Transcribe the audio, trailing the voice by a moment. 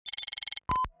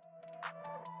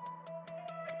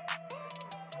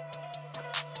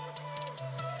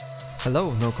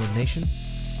Hello, No Code Nation.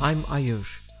 I'm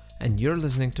Ayush, and you're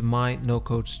listening to my No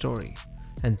Code Story.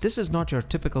 And this is not your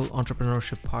typical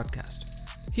entrepreneurship podcast.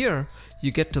 Here,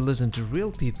 you get to listen to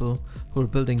real people who are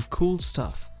building cool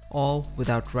stuff, all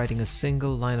without writing a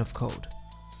single line of code.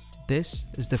 This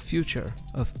is the future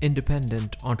of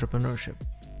independent entrepreneurship,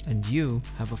 and you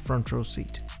have a front row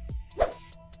seat.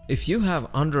 If you have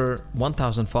under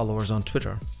 1,000 followers on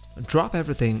Twitter, drop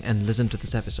everything and listen to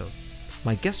this episode.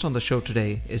 My guest on the show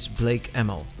today is Blake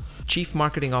Emmel, Chief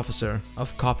Marketing Officer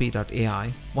of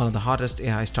Copy.ai, one of the hottest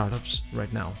AI startups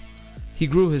right now. He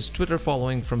grew his Twitter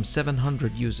following from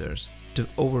 700 users to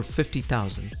over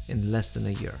 50,000 in less than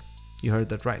a year. You heard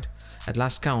that right. At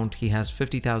last count, he has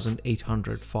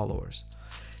 50,800 followers.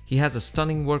 He has a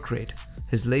stunning work rate.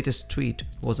 His latest tweet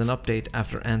was an update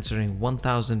after answering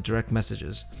 1,000 direct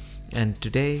messages. And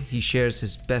today, he shares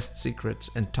his best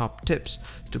secrets and top tips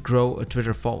to grow a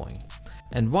Twitter following.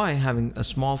 And why having a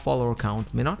small follower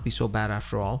count may not be so bad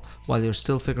after all while you're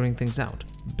still figuring things out.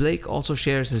 Blake also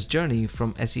shares his journey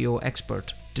from SEO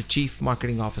expert to Chief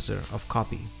Marketing Officer of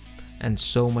Copy, and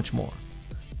so much more.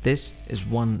 This is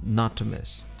one not to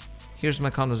miss. Here's my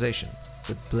conversation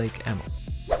with Blake Emmel.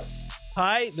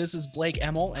 Hi, this is Blake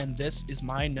Emmel, and this is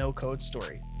my No Code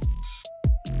Story.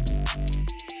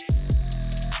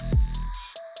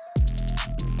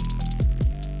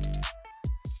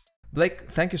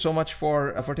 Blake, thank you so much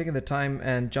for taking the time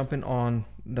and jumping on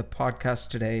the podcast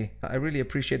today. I really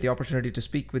appreciate the opportunity to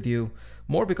speak with you,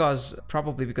 more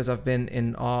probably because I've been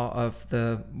in awe of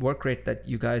the work rate that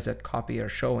you guys at Copy are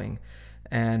showing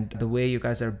and the way you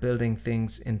guys are building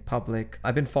things in public.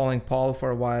 I've been following Paul for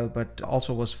a while, but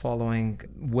also was following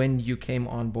when you came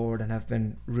on board and have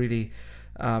been really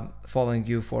following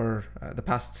you for the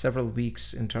past several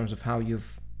weeks in terms of how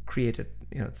you've created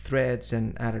threads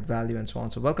and added value and so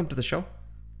on. So welcome to the show.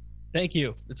 Thank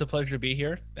you. It's a pleasure to be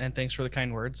here, and thanks for the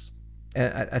kind words.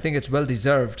 I think it's well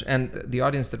deserved. And the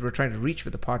audience that we're trying to reach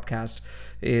with the podcast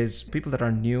is people that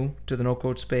are new to the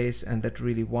no-code space and that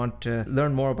really want to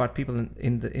learn more about people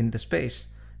in the space,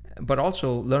 but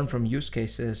also learn from use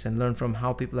cases and learn from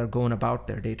how people are going about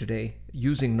their day-to-day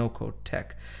using no-code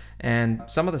tech. And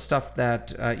some of the stuff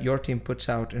that your team puts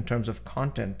out in terms of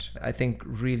content, I think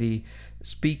really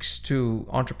speaks to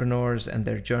entrepreneurs and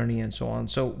their journey and so on.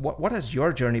 So what has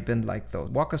your journey been like though?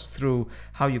 Walk us through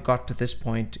how you got to this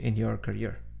point in your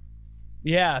career.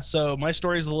 Yeah, so my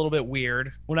story is a little bit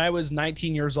weird. When I was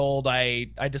 19 years old, I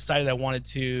decided I wanted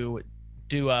to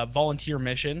do a volunteer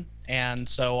mission. And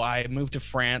so I moved to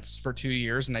France for 2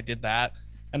 years, and I did that.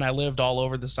 And I lived all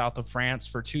over the south of France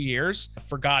for 2 years. I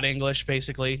forgot English,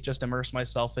 basically, just immersed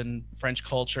myself in French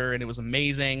culture, and it was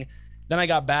amazing. Then I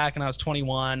got back and I was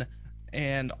 21,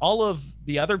 and all of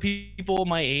the other people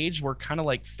my age were kind of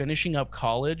like finishing up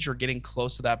college or getting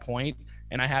close to that point,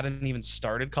 and I hadn't even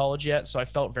started college yet, so I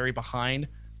felt very behind.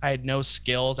 I had no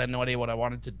skills. I had no idea what I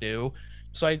wanted to do.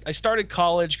 So I started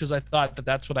college because I thought that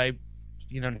that's what I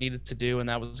needed to do, and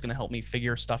that was going to help me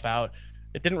figure stuff out.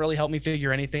 It didn't really help me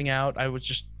figure anything out. I was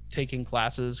just taking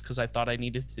classes because I thought I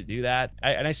needed to do that.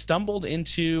 And I stumbled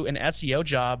into an SEO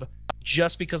job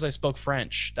just because I spoke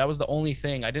French. That was the only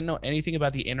thing. I didn't know anything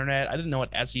about the internet. I didn't know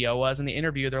what SEO was. In the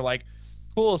interview, they're like,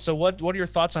 cool, so what are your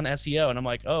thoughts on SEO? And I'm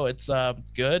like, oh, it's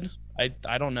good.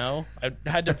 I don't know. I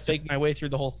had to fake my way through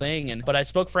the whole thing. But I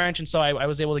spoke French, and so I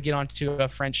was able to get onto the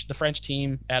French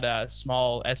team at a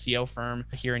small SEO firm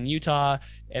here in Utah.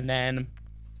 And then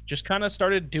just kind of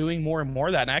started doing more and more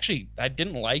of that. And actually, I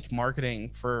didn't like marketing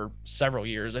for several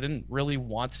years. I didn't really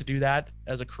want to do that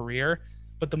as a career.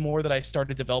 But the more that I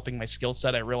started developing my skill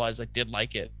set, I realized I did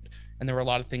like it. And there were a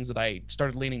lot of things that I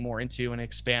started leaning more into and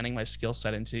expanding my skill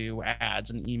set into ads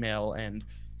and email and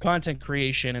content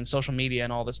creation and social media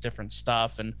and all this different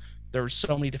stuff. And there were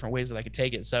so many different ways that I could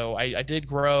take it. So I did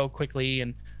grow quickly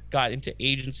and got into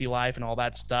agency life and all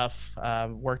that stuff.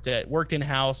 Worked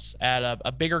in-house at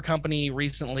a bigger company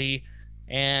recently.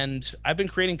 And I've been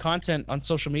creating content on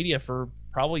social media for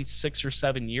probably 6 or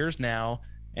 7 years now.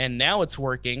 And now it's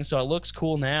working. So it looks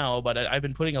cool now, but I've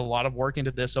been putting a lot of work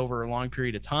into this over a long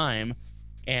period of time.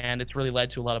 And it's really led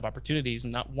to a lot of opportunities,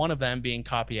 and not one of them being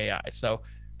Copy AI. So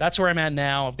that's where I'm at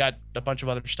now. I've got a bunch of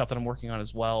other stuff that I'm working on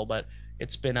as well, but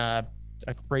it's been a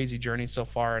crazy journey so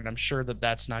far. And I'm sure that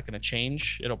that's not going to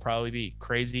change. It'll probably be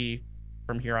crazy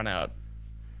from here on out.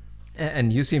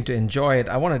 And you seem to enjoy it.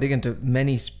 I want to dig into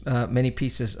many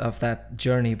pieces of that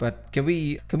journey, but can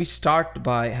we start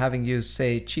by having you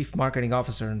say Chief Marketing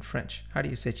Officer in French? How do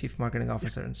you say Chief Marketing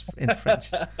Officer in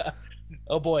French?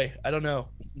 Oh boy, I don't know.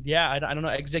 Yeah, I don't know.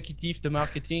 Exécutif de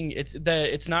marketing.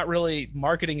 It's not really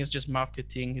marketing. Is just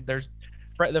marketing. There's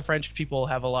the French people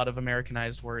have a lot of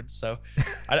Americanized words, so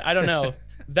I don't know.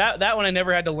 That one I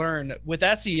never had to learn. With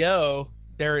SEO,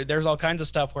 there's all kinds of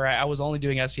stuff where I was only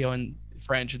doing SEO in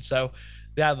French, and so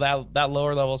that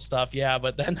lower level stuff, yeah.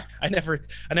 But then I never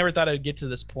thought I'd get to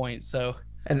this point. So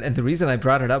And the reason I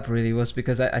brought it up really was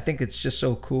because I think it's just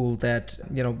so cool that,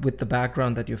 with the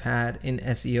background that you've had in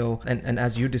SEO and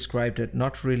as you described it,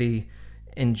 not really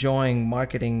enjoying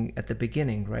marketing at the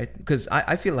beginning, right? Because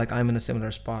I feel like I'm in a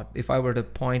similar spot. If I were to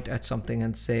point at something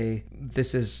and say,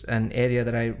 this is an area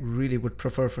that I really would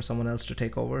prefer for someone else to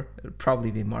take over, it would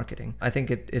probably be marketing. I think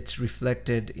it's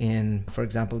reflected in, for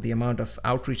example, the amount of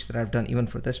outreach that I've done, even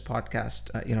for this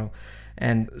podcast,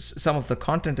 and some of the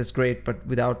content is great, but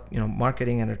without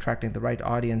marketing and attracting the right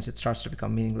audience, it starts to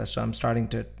become meaningless. So I'm starting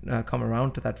to come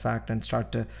around to that fact and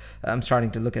I'm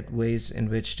starting to look at ways in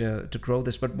which to grow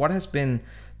this. But what has been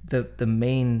the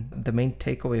main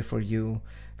takeaway for you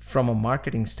from a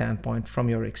marketing standpoint, from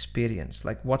your experience?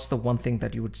 Like, what's the one thing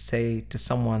that you would say to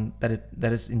someone that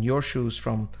is in your shoes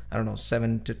from, I don't know,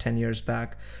 7 to 10 years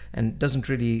back and doesn't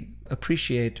really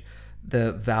appreciate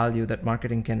the value that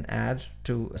marketing can add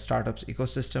to a startup's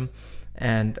ecosystem,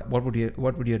 and what would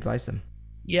you advise them?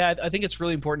 Yeah, I think it's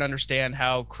really important to understand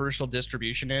how crucial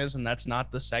distribution is, and that's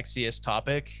not the sexiest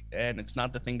topic, and it's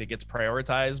not the thing that gets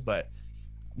prioritized, but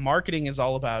marketing is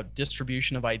all about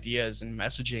distribution of ideas and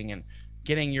messaging and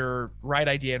getting your right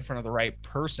idea in front of the right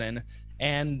person.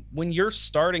 And when you're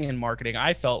starting in marketing,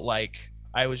 I felt like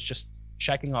I was just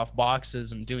checking off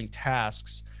boxes and doing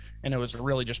tasks, and it was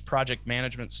really just project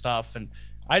management stuff. And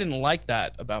I didn't like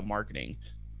that about marketing.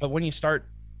 But when you start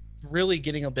really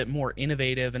getting a bit more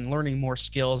innovative and learning more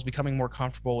skills, becoming more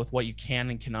comfortable with what you can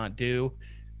and cannot do,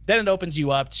 then it opens you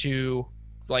up to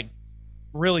like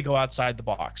really go outside the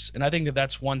box. And I think that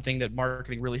that's one thing that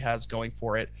marketing really has going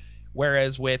for it.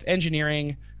 Whereas with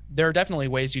engineering, there are definitely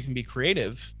ways you can be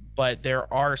creative, but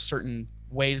there are certain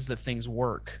ways that things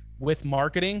work. With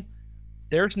marketing,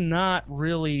 there's not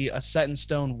really a set in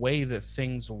stone way that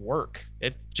things work.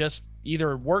 It just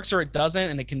either works or it doesn't,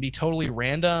 and it can be totally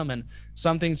random, and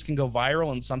some things can go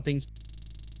viral and some things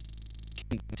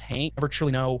can tank. Never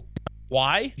truly know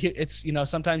why. It's,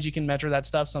 sometimes you can measure that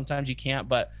stuff, sometimes you can't,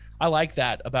 but I like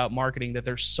that about marketing, that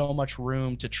there's so much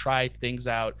room to try things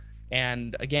out.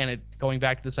 And again, going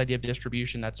back to this idea of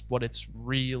distribution, that's what it's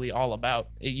really all about.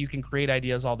 You can create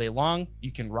ideas all day long.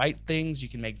 You can write things, you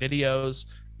can make videos,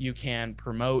 you can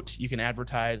promote, you can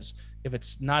advertise. If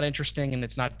it's not interesting and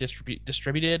it's not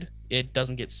distributed, it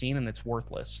doesn't get seen and it's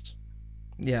worthless.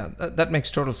 Yeah, that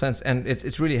makes total sense. And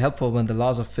it's really helpful when the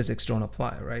laws of physics don't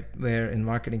apply, right? Where in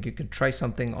marketing, you can try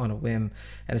something on a whim.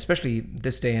 And especially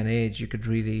this day and age, you could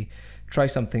really try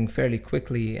something fairly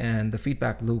quickly, and the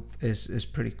feedback loop is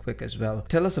pretty quick as well.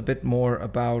 Tell us a bit more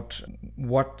about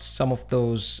what some of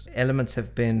those elements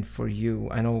have been for you.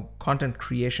 I know content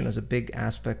creation is a big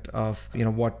aspect of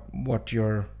what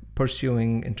you're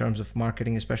pursuing in terms of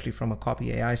marketing, especially from a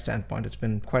copy AI standpoint. It's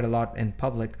been quite a lot in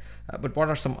public, but what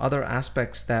are some other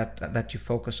aspects that you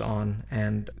focus on?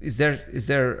 And is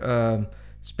there a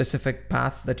specific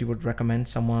path that you would recommend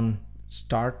someone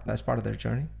start as part of their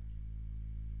journey?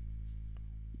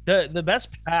 The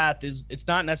best path is, it's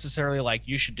not necessarily like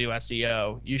you should do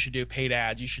SEO, you should do paid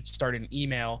ads, you should start an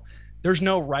email. There's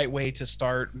no right way to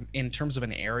start in terms of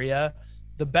an area.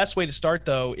 The best way to start,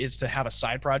 though, is to have a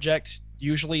side project.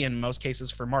 Usually, in most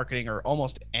cases for marketing or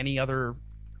almost any other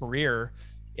career,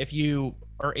 if you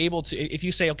are able to, if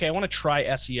you say, okay, I want to try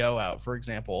SEO out, for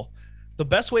example, the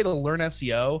best way to learn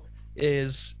SEO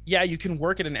is, yeah, you can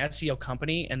work at an SEO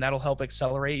company and that'll help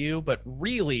accelerate you. But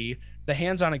really, the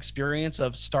hands-on experience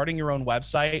of starting your own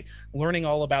website, learning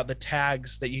all about the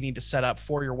tags that you need to set up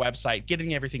for your website,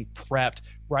 getting everything prepped,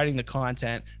 writing the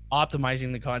content,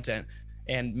 optimizing the content,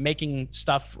 and making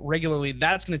stuff regularly,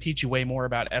 that's going to teach you way more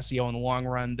about SEO in the long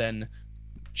run than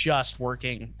just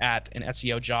working at an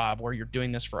SEO job where you're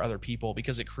doing this for other people,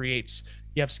 because you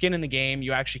have skin in the game.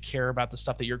 You actually care about the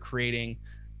stuff that you're creating.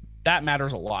 That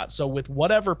matters a lot. So with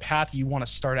whatever path you want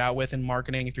to start out with in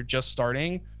marketing, if you're just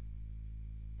starting,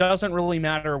 doesn't really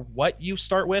matter what you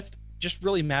start with. Just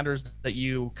really matters that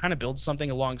you kind of build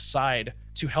something alongside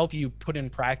to help you put in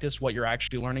practice what you're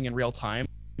actually learning in real time.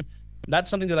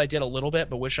 That's something that I did a little bit,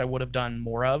 but wish I would have done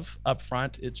more of up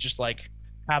front. It's just like,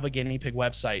 have a guinea pig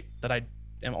website that I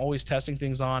am always testing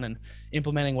things on and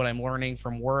implementing what I'm learning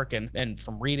from work and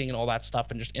from reading and all that stuff,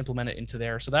 and just implement it into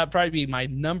there. So that'd probably be my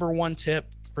number one tip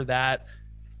for that.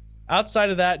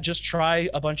 Outside of that, just try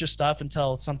a bunch of stuff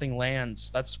until something lands.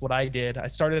 That's what I did. I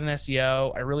started in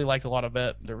SEO. I really liked a lot of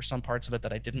it. There were some parts of it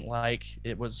that I didn't like.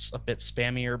 It was a bit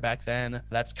spammier back then.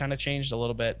 That's kind of changed a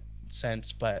little bit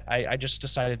since, but I just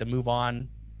decided to move on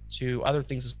to other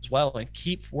things as well, and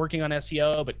keep working on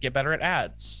SEO, but get better at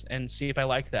ads and see if I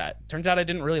like that. Turns out I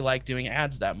didn't really like doing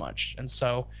ads that much. And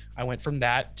so I went from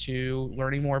that to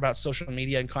learning more about social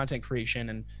media and content creation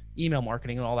and email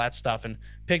marketing and all that stuff, and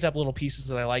picked up little pieces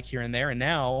that I like here and there. And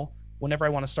now whenever I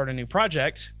want to start a new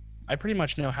project, I pretty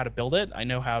much know how to build it. I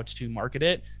know how to market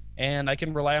it, and I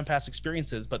can rely on past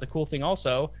experiences. But the cool thing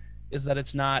also is that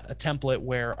it's not a template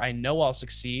where I know I'll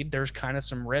succeed. There's kind of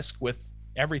some risk with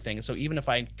everything. So even if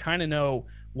I kind of know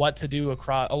what to do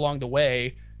along the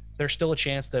way, there's still a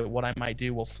chance that what I might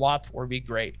do will flop or be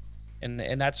great.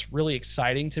 And that's really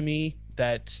exciting to me,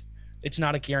 that it's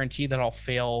not a guarantee that I'll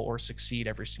fail or succeed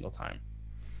every single time.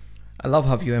 I love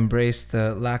how you embrace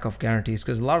the lack of guarantees,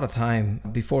 because a lot of time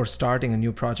before starting a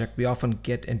new project, we often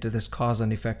get into this cause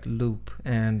and effect loop.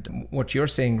 And what you're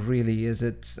saying really is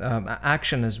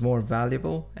action is more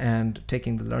valuable, and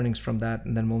taking the learnings from that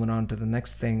and then moving on to the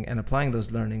next thing and applying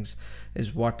those learnings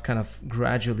is what kind of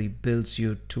gradually builds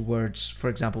you towards, for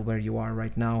example, where you are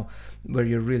right now, where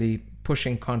you're really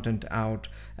pushing content out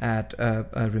at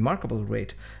a remarkable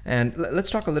rate. And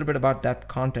let's talk a little bit about that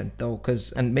content though,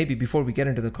 and maybe before we get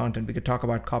into the content, we could talk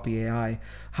about Copy AI.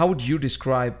 How would you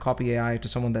describe Copy AI to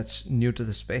someone that's new to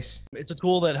the space? It's a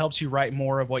tool that helps you write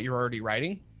more of what you're already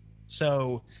writing.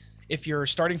 So if you're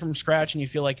starting from scratch and you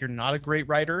feel like you're not a great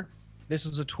writer, this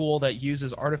is a tool that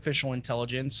uses artificial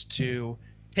intelligence to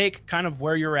take kind of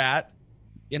where you're at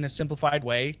in a simplified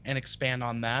way and expand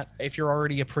on that. If you're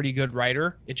already a pretty good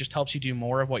writer, it just helps you do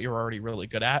more of what you're already really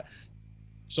good at.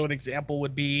 So an example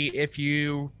would be if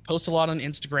you post a lot on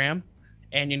Instagram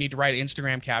and you need to write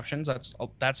Instagram captions,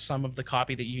 that's some of the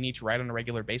copy that you need to write on a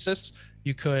regular basis.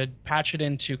 You could patch it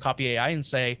into Copy AI and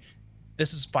say,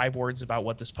 this is 5 words about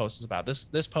what this post is about.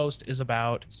 This post is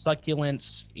about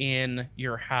succulents in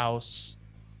your house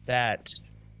that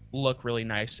look really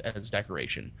nice as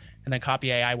decoration. And then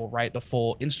Copy AI will write the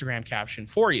full Instagram caption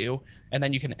for you, and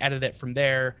then you can edit it from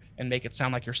there and make it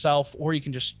sound like yourself, or you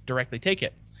can just directly take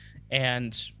it.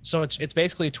 And so it's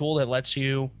basically a tool that lets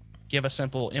you give a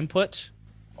simple input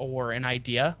or an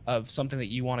idea of something that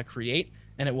you want to create,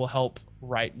 and it will help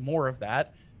write more of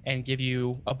that and give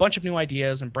you a bunch of new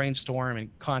ideas and brainstorm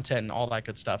and content and all that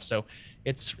good stuff. So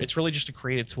it's really just a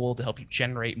creative tool to help you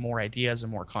generate more ideas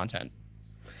and more content.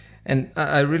 And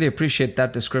I really appreciate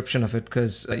that description of it,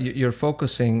 because you're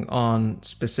focusing on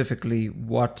specifically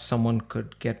what someone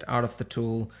could get out of the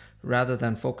tool, rather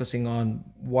than focusing on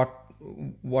what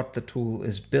the tool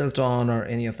is built on or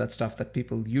any of that stuff that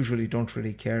people usually don't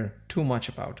really care too much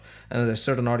about. And there's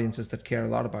certain audiences that care a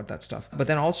lot about that stuff. But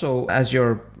then also, as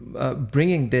you're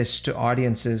bringing this to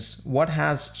audiences, what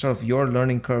has sort of your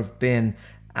learning curve been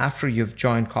after you've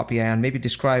joined Copy AI? And maybe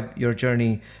describe your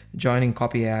journey joining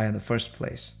Copy AI in the first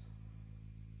place.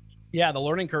 Yeah, the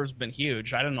learning curve's been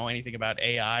huge. I don't know anything about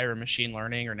AI or machine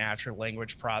learning or natural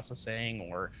language processing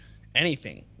or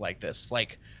anything like this.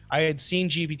 Like, I had seen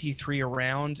GPT-3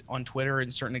 around on Twitter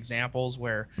in certain examples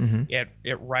where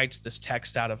it writes this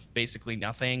text out of basically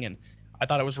nothing. And I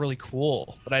thought it was really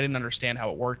cool, but I didn't understand how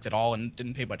it worked at all and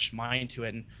didn't pay much mind to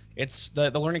it. And it's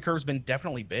the learning curve has been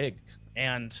definitely big.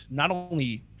 And not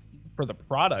only for the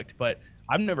product, but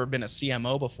I've never been a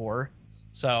CMO before.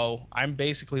 So I'm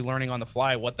basically learning on the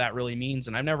fly what that really means.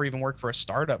 And I've never even worked for a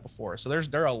startup before. So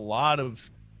there are a lot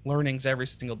of learnings every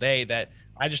single day that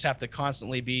I just have to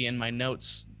constantly be in my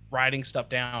notes, writing stuff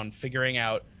down, figuring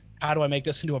out how do I make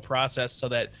this into a process so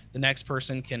that the next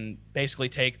person can basically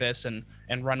take this and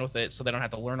run with it, so they don't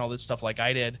have to learn all this stuff like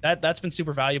I did. That's been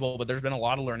super valuable, but there's been a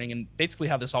lot of learning. And basically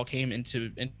how this all came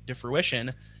into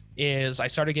fruition is I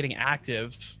started getting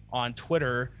active on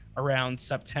Twitter around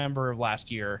September of last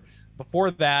year.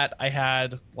 Before that, I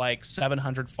had like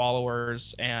 700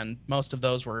 followers, and most of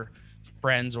those were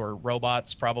friends or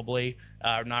robots, probably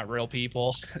not real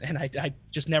people. And I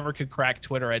just never could crack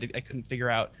Twitter. I couldn't figure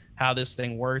out how this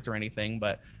thing worked or anything,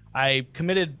 but I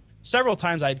committed several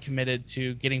times. I'd committed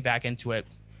to getting back into it.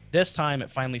 This time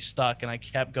it finally stuck, and I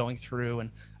kept going through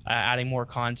and adding more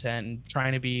content and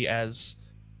trying to be as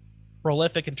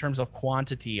prolific in terms of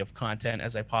quantity of content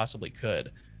as I possibly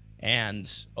could.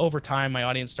 And over time, my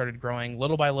audience started growing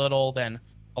little by little, then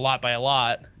a lot by a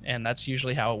lot. And that's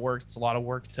usually how it works. It's a lot of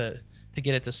work to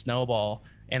get it to snowball.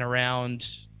 And around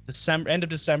end of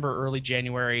December, early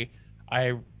January,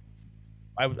 I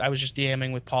was just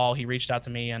DMing with Paul. He reached out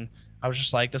to me, and I was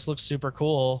just like, this looks super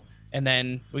cool. And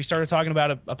then we started talking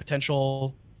about a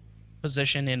potential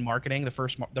position in marketing, the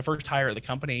first hire at the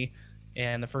company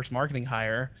and the first marketing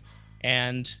hire.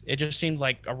 And it just seemed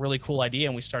like a really cool idea,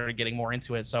 and we started getting more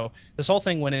into it. So this whole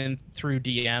thing went in through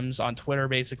DMs on Twitter.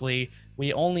 Basically,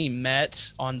 we only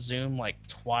met on Zoom like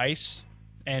twice,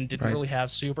 and didn't Right. really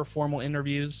have super formal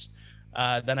interviews.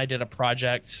 Then I did a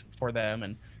project for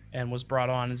them and was brought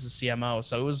on as a CMO.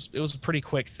 So it was a pretty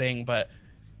quick thing. But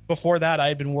before that, I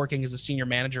had been working as a senior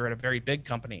manager at a very big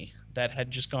company that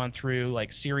had just gone through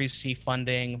like Series C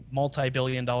funding,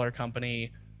 multi-billion-dollar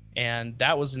company, and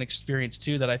that was an experience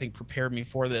too that I think prepared me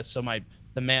for this. So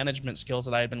the management skills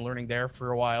that I had been learning there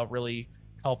for a while really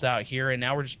helped out here. And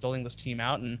now we're just building this team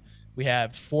out, and we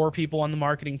have 4 people on the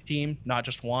marketing team, not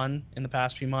just one, in the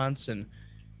past few months, and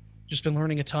just been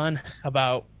learning a ton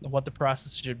about what the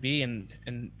process should be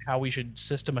and how we should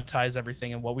systematize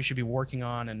everything and what we should be working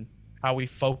on and how we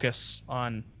focus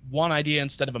on one idea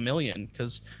instead of a million.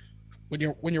 Because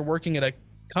when you're working at a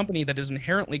company that is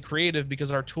inherently creative,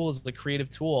 because our tool is the creative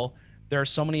tool, there are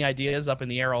so many ideas up in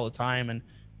the air all the time, and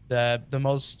the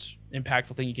most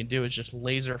impactful thing you can do is just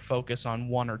laser focus on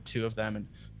one or two of them, and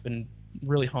been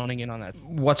really honing in on that.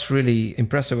 What's really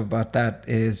impressive about that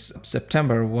is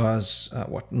September was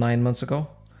what, 9 months ago,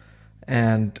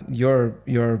 and you've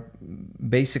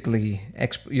basically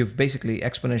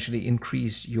exponentially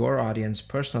increased your audience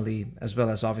personally, as well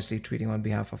as obviously tweeting on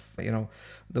behalf of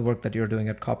the work that you're doing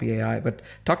at Copy AI. But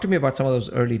talk to me about some of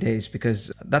those early days,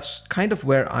 because that's kind of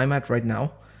where I'm at right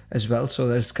now as well. So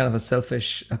there's kind of a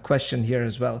selfish question here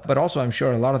as well. But also, I'm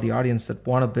sure a lot of the audience that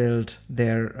want to build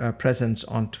their presence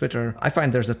on Twitter, I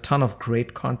find there's a ton of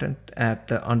great content at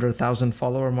the under 1,000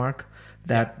 follower mark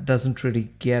that doesn't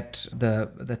really get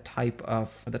the type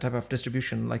of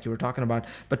distribution like you were talking about.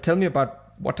 But tell me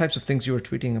about what types of things you were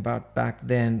tweeting about back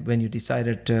then when you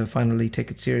decided to finally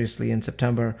take it seriously in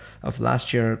September of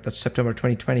last year. That's September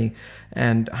 2020.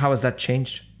 And how has that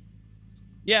changed?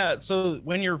 Yeah, so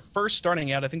when you're first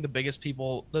starting out, I think the biggest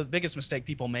mistake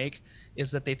people make is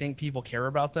that they think people care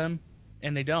about them,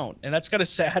 and they don't. And that's kind of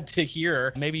sad to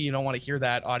hear. Maybe you don't want to hear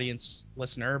that, audience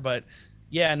listener, but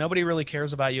yeah, nobody really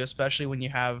cares about you, especially when you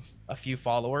have a few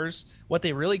followers. What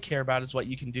they really care about is what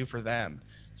you can do for them.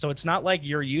 So it's not like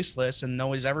you're useless and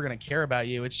nobody's ever going to care about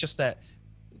you. It's just that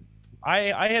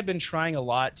I had been trying a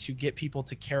lot to get people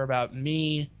to care about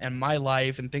me and my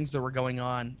life and things that were going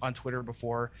on Twitter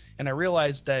before. And I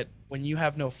realized that when you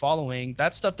have no following,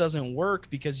 that stuff doesn't work,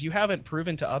 because you haven't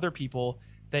proven to other people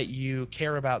that you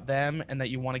care about them and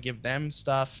that you want to give them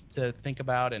stuff to think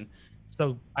about. And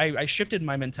so I shifted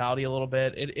my mentality a little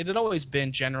bit. It had always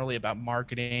been generally about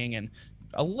marketing and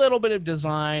a little bit of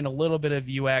design, a little bit of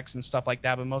UX and stuff like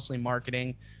that, but mostly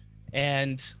marketing.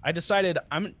 And I decided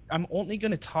I'm only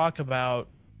going to talk about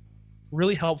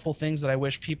really helpful things that I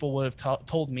wish people would have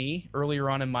told me earlier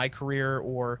on in my career,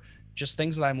 or just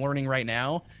things that I'm learning right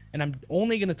now. And I'm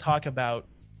only going to talk about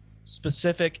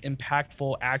specific,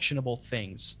 impactful, actionable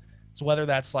things. So whether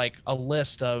that's like a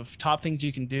list of top things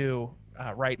you can do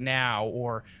right now,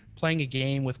 or playing a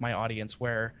game with my audience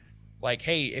where, like,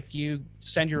 hey, if you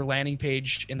send your landing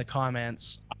page in the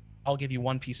comments, I'll give you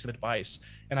one piece of advice.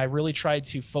 And I really tried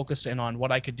to focus in on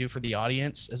what I could do for the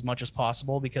audience as much as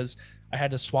possible, because I had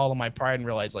to swallow my pride and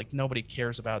realize, like, nobody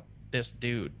cares about this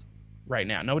dude right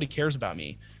now. Nobody cares about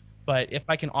me. But if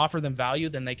I can offer them value,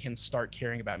 then they can start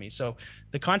caring about me. So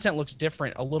the content looks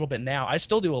different a little bit now. I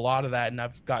still do a lot of that, and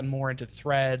I've gotten more into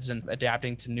threads and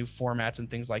adapting to new formats and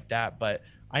things like that. But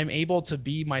I'm able to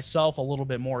be myself a little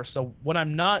bit more. So what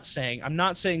I'm not saying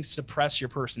suppress your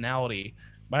personality,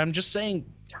 but I'm just saying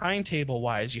timetable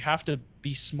wise, you have to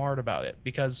be smart about it.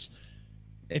 Because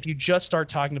if you just start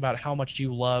talking about how much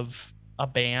you love a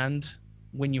band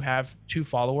when you have 2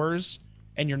 followers,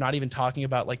 and you're not even talking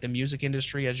about like the music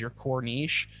industry as your core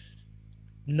niche,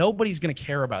 nobody's going to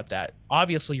care about that.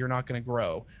 Obviously, you're not going to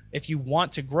grow. If you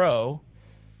want to grow,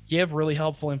 give really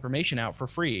helpful information out for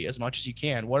free as much as you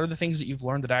can. What are the things that you've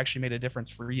learned that actually made a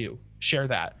difference for you? Share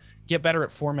that. Get better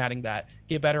at formatting that.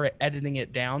 Get better at editing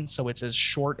it down so it's as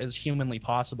short as humanly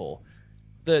possible.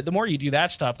 The more you do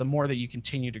that stuff, the more that you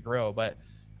continue to grow. But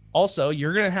also,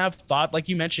 you're going to have thought, like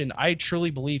you mentioned. I truly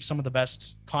believe some of the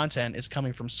best content is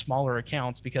coming from smaller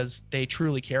accounts, because they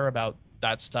truly care about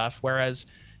that stuff. Whereas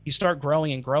you start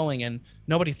growing and growing, and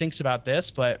nobody thinks about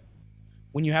this, but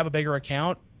when you have a bigger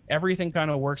account, everything kind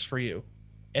of works for you.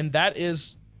 And that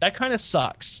kind of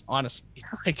sucks, honestly.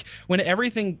 Like, when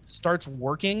everything starts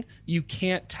working, you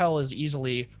can't tell as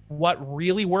easily what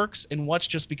really works and what's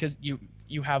just because you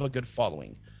have a good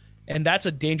following. And that's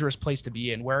a dangerous place to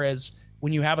be in. Whereas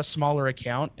when you have a smaller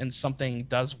account and something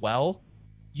does well,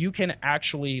 you can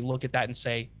actually look at that and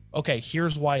say, okay,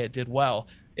 here's why it did well.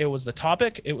 It was the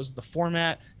topic, it was the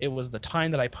format, it was the time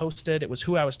that I posted, it was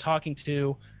who I was talking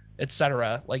to,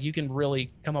 etc. Like, you can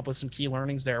really come up with some key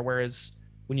learnings there. Whereas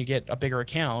when you get a bigger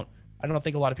account, I don't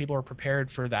think a lot of people are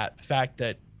prepared for that fact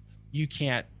that you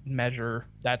can't measure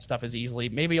that stuff as easily.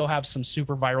 Maybe you'll have some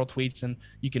super viral tweets and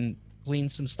you can glean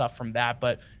some stuff from that,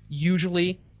 but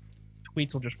usually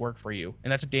tweets will just work for you,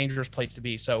 and that's a dangerous place to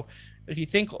be. So if you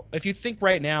think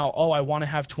right now, oh, I want to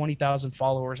have 20,000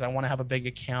 followers, I want to have a big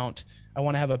account, I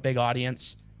want to have a big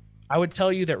audience, I would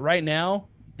tell you that right now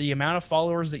the amount of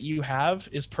followers that you have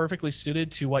is perfectly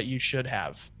suited to what you should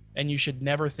have, and you should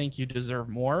never think you deserve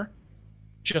more.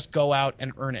 Just go out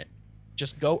and earn it.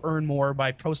 Just go earn more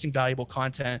by posting valuable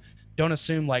content. Don't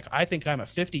assume like, I think I'm a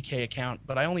 50K account,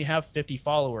 but I only have 50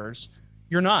 followers.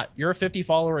 You're not. You're a 50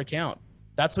 follower account.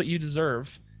 That's what you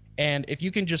deserve. And if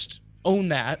you can just own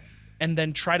that and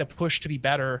then try to push to be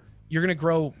better, you're going to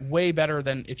grow way better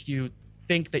than if you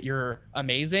think that you're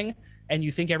amazing and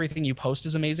you think everything you post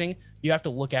is amazing. You have to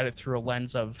look at it through a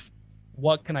lens of,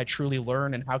 what can I truly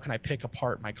learn and how can I pick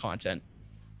apart my content?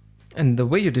 And the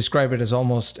way you describe it is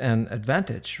almost an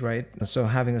advantage, right? So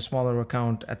having a smaller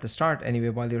account at the start anyway,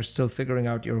 while you're still figuring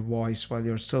out your voice, while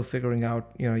you're still figuring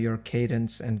out, your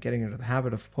cadence and getting into the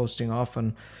habit of posting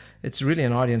often, it's really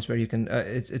an audience where you can,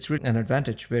 it's really an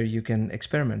advantage where you can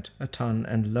experiment a ton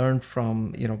and learn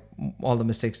from, all the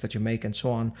mistakes that you make and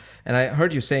so on. And I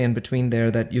heard you say in between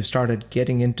there that you've started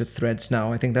getting into threads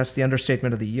now. I think that's the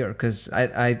understatement of the year, because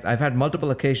I've had multiple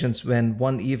occasions when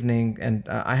one evening, and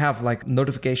I have like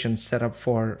notifications set up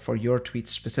for your tweets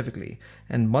specifically,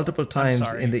 and multiple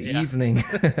times in the evening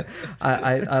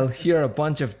I'll hear a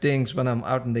bunch of dings when I'm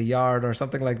out in the yard or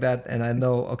something like that, and I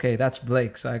know, okay, that's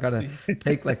Blake, so I gotta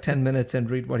take like 10 minutes and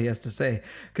read what he has to say.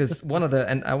 Because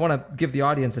and I want to give the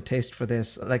audience a taste for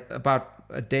this, like about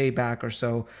a day back or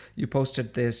so, you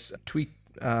posted this tweet,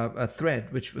 a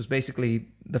thread, which was basically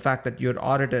the fact that you had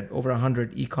audited over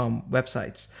 100 e-com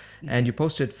websites, and you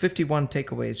posted 51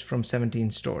 takeaways from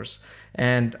 17 stores.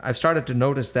 And I've started to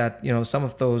notice that, some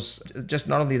of those, just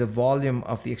not only the volume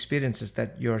of the experiences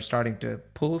that you're starting to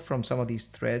pull from some of these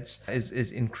threads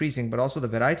is increasing, but also the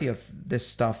variety of this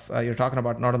stuff. You're talking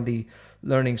about not only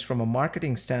learnings from a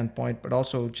marketing standpoint, but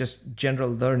also just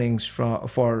general learnings for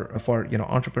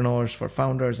entrepreneurs, for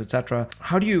founders, etc.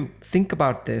 How do you think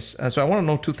about this? So I want to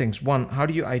know two things. One, how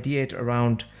do you ideate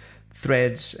around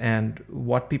threads and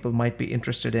what people might be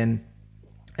interested in?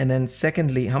 And then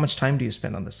secondly, how much time do you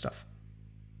spend on this stuff?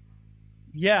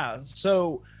 Yeah.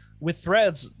 So with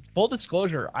threads, full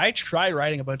disclosure, I tried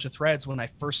writing a bunch of threads when I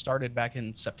first started back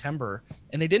in September,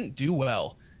 and they didn't do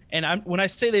well. And when I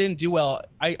say they didn't do well,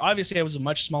 I was a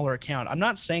much smaller account. I'm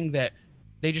not saying that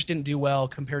they just didn't do well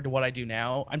compared to what I do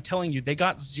now. I'm telling you, they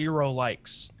got 0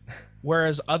 likes,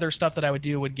 whereas other stuff that I would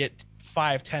do would get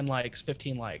 5, 10 likes,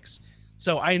 15 likes.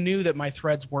 So I knew that my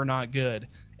threads were not good.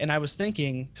 And I was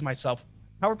thinking to myself,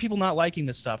 how are people not liking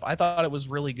this stuff? I thought it was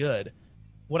really good.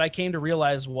 What I came to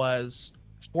realize was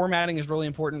formatting is really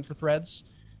important for threads.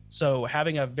 So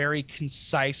having a very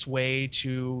concise way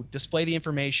to display the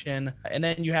information, and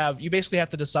then you basically have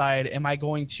to decide, am I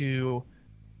going to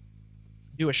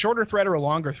do a shorter thread or a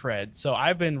longer thread? So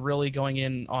I've been really going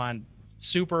in on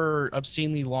super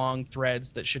obscenely long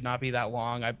threads that should not be that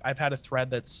long. I've had a thread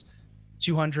that's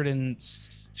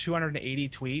 280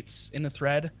 tweets in the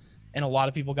thread, and a lot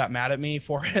of people got mad at me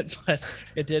for it, but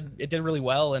it did really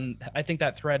well. And I think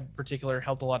that thread in particular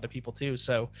helped a lot of people too.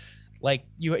 So like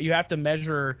you have to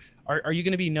measure, are you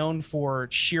going to be known for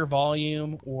sheer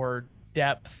volume or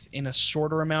depth in a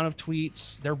shorter amount of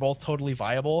tweets? They're both totally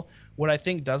viable. What I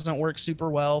think doesn't work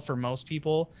super well for most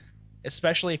people,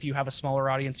 especially if you have a smaller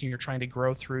audience and you're trying to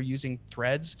grow through using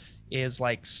threads, is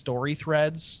like story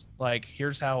threads. Like,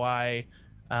 here's how I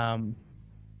got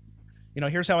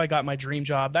my dream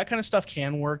job. That kind of stuff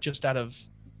can work just out of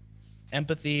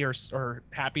empathy or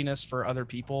happiness for other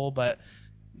people, but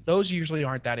those usually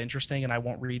aren't that interesting and I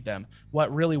won't read them.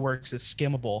 What really works is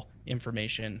skimmable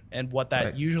information. And what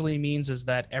that usually means is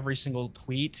that every single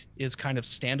tweet is kind of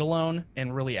standalone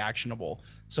and really actionable.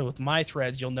 So with my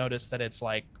threads, you'll notice that it's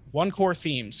like one core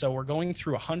theme. So we're going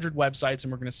through 100 websites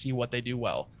and we're going to see what they do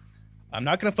well. I'm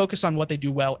not going to focus on what they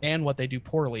do well and what they do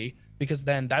poorly, because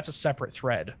then that's a separate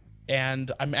thread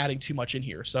and I'm adding too much in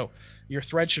here. So your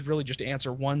thread should really just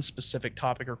answer one specific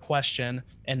topic or question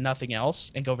and nothing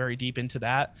else, and go very deep into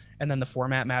that. And then the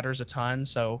format matters a ton.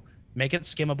 So make it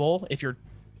skimmable. If you're,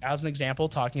 as an example,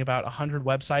 talking about 100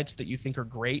 websites that you think are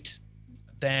great,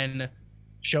 then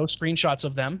show screenshots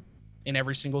of them in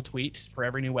every single tweet for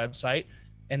every new website.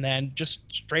 And then just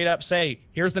straight up say,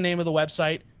 here's the name of the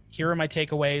website, here are my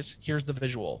takeaways, here's the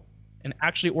visual. And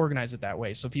actually organize it that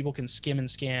way so people can skim and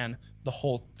scan the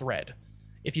whole thread.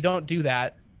 If you don't do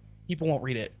that, people won't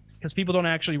read it, because people don't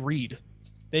actually read.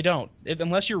 They don't.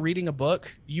 Unless you're reading a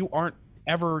book, you aren't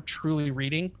ever truly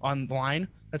reading online.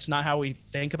 That's not how we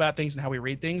think about things and how we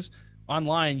read things.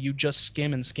 online, you just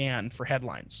skim and scan for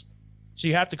headlines. So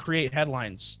you have to create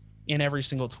headlines in every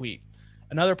single tweet.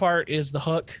 Another part is the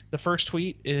hook. The first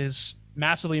tweet is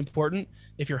massively important.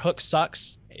 If your hook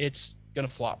sucks, it's going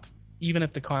to flop, even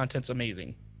if the content's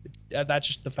amazing. That's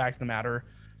just the fact of the matter.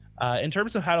 In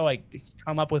terms of how to like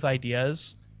come up with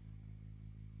ideas,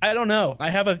 I don't know. I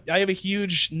have a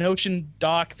huge Notion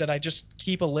doc that I just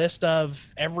keep a list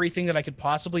of everything that I could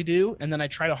possibly do, and then I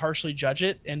try to harshly judge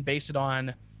it and base it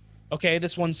on, okay,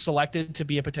 this one's selected to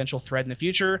be a potential thread in the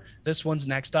future. This one's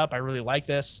next up. I really like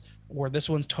this, or this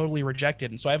one's totally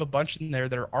rejected. And so I have a bunch in there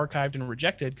that are archived and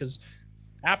rejected because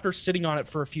after sitting on it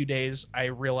for a few days, I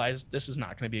realized this is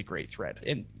not going to be a great thread.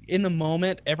 And in the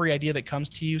moment, every idea that comes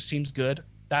to you seems good.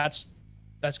 That's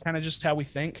kind of just how we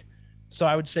think. So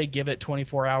I would say give it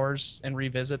 24 hours and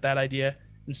revisit that idea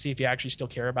and see if you actually still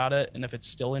care about it. And if it's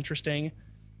still interesting,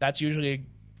 that's usually,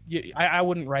 I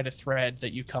wouldn't write a thread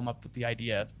that you come up with the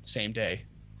idea the same day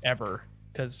ever,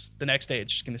 because the next day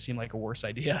it's just going to seem like a worse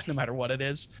idea no matter what it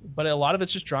is. But a lot of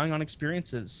it's just drawing on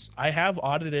experiences. I have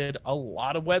audited a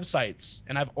lot of websites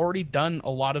and I've already done a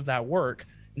lot of that work.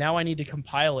 Now I need to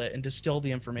compile it and distill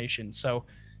the information. So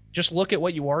just look at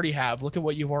what you already have, look at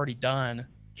what you've already done.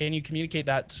 Can you communicate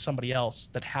that to somebody else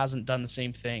that hasn't done the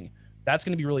same thing? That's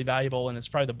going to be really valuable, and it's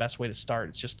probably the best way to start.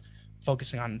 It's just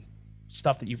focusing on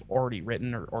stuff that you've already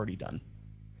written or already done.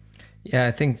 Yeah,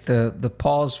 I think the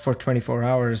pause for 24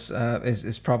 hours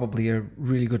is probably a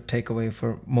really good takeaway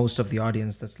for most of the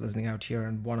audience that's listening out here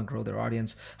and want to grow their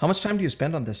audience. How much time do you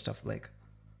spend on this stuff, Blake?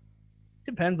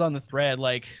 Depends on the thread.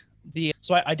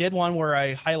 So I did one where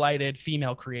I highlighted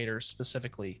female creators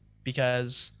specifically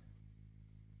because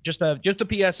just a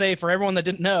PSA for everyone that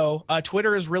didn't know,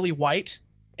 Twitter is really white,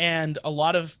 and a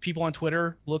lot of people on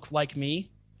Twitter look like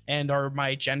me and are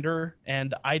my gender,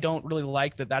 and I don't really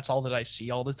like that. That's all that I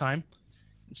see all the time.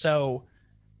 So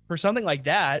for something like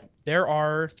that, there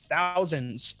are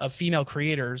thousands of female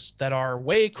creators that are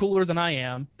way cooler than I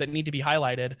am that need to be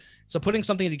highlighted. So putting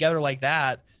something together like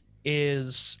that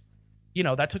is,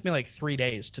 that took me like 3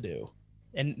 days to do.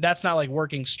 And that's not like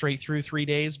working straight through 3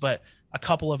 days, but a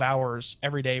couple of hours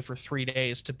every day for 3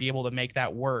 days to be able to make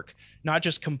that work. Not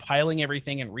just compiling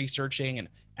everything and researching and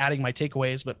adding my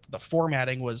takeaways, but the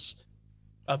formatting was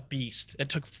a beast. It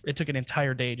took an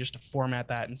entire day just to format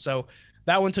that. And so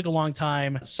that one took a long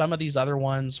time. Some of these other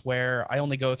ones where I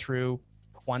only go through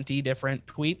 20 different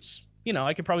tweets,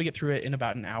 I could probably get through it in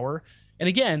about an hour. And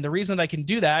again, the reason that I can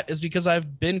do that is because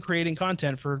I've been creating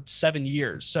content for 7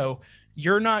 years. So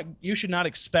you should not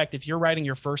expect, if you're writing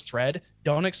your first thread,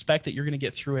 don't expect that you're going to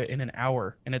get through it in an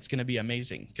hour and it's going to be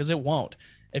amazing, because it won't.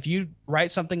 If you write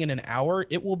something in an hour,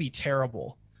 it will be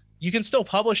terrible. You can still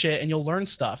publish it and you'll learn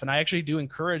stuff. And I actually do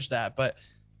encourage that, but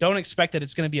don't expect that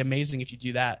it's going to be amazing if you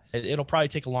do that. It'll probably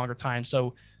take a longer time.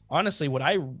 So honestly, what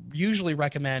I usually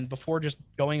recommend before just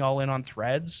going all in on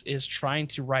threads is trying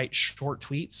to write short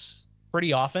tweets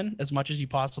pretty often, as much as you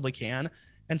possibly can,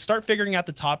 and start figuring out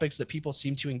the topics that people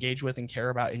seem to engage with and care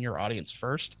about in your audience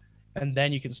first. And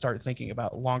then you can start thinking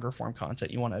about longer form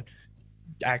content you want to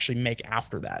actually make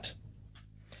after that.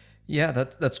 Yeah,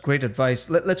 that's great advice.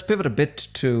 Let's pivot a bit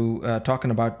to talking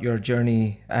about your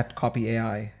journey at Copy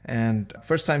AI. And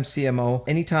first time CMO,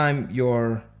 anytime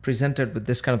you're presented with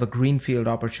this kind of a greenfield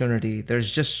opportunity, there's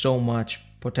just so much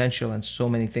potential and so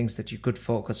many things that you could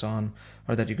focus on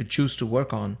or that you could choose to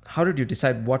work on. How did you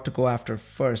decide what to go after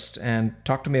first? And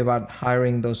talk to me about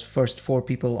hiring those first 4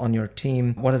 people on your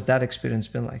team. What has that experience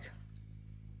been like?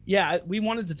 Yeah, we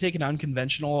wanted to take an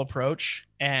unconventional approach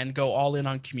and go all in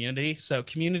on community. So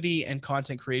community and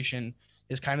content creation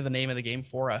is kind of the name of the game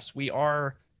for us. We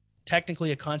are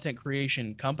technically a content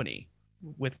creation company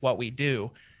with what we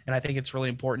do. And I think it's really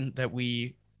important that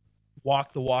we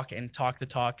walk the walk and talk the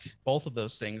talk, both of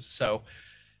those things. So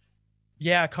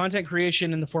yeah, content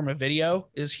creation in the form of video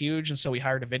is huge. And so we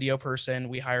hired a video person,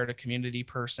 we hired a community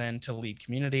person to lead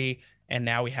community. And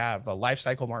now we have a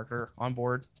lifecycle marketer on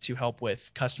board to help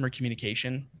with customer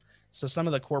communication. So some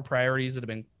of the core priorities that have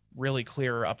been really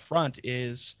clear up front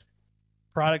is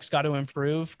products got to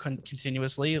improve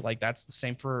continuously. Like that's the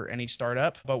same for any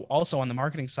startup, but also on the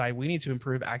marketing side, we need to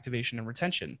improve activation and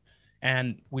retention.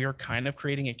 And we are kind of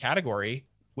creating a category,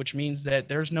 which means that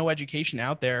there's no education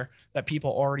out there that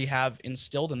people already have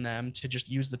instilled in them to just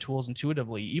use the tools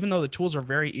intuitively. Even though the tools are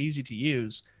very easy to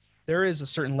use, there is a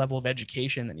certain level of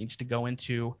education that needs to go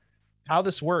into how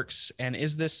this works and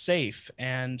is this safe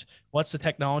and what's the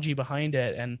technology behind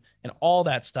it and all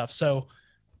that stuff. So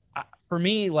for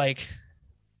me, like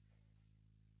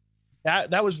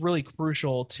that was really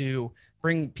crucial to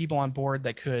bring people on board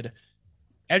that could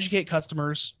educate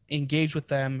customers, engage with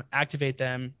them, activate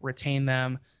them, retain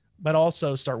them, but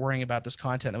also start worrying about this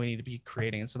content that we need to be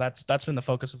creating. And so that's been the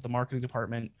focus of the marketing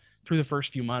department through the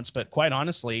first few months. But quite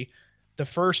honestly, the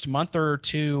first month or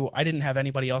two, I didn't have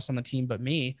anybody else on the team but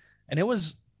me. And it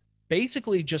was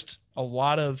basically just a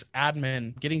lot of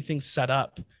admin, getting things set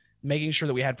up, making sure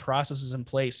that we had processes in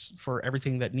place for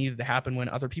everything that needed to happen when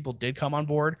other people did come on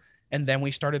board. And then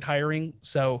we started hiring.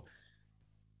 So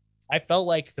I felt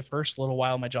like the first little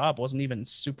while of my job wasn't even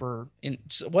it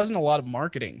wasn't a lot of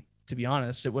marketing, to be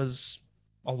honest. It was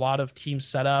a lot of team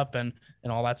setup and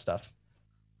all that stuff.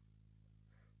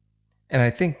 And I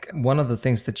think one of the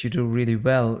things that you do really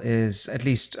well is, at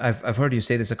least I've heard you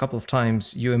say this a couple of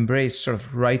times, you embrace sort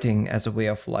of writing as a way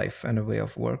of life and a way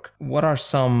of work. What are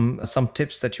some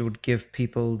tips that you would give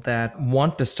people that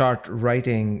want to start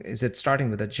writing? Is it starting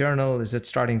with a journal? Is it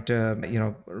starting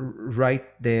to,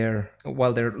 write there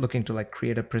while they're looking to like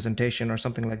create a presentation or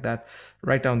something like that,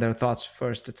 write down their thoughts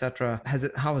first, etc.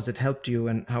 How has it helped you,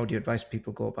 and how do you advise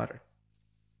people go about it?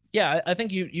 Yeah, I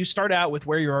think you start out with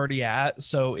where you're already at.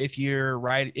 So if you're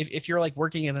like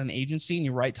working in an agency and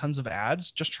you write tons of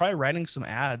ads, just try writing some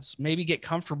ads. Maybe get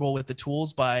comfortable with the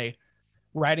tools by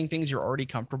writing things you're already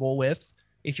comfortable with.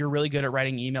 If you're really good at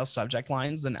writing email subject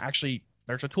lines, then actually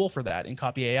there's a tool for that in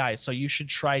Copy AI. So you should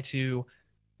try to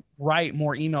write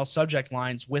more email subject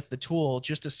lines with the tool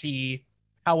just to see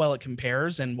how well it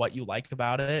compares and what you like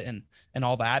about it and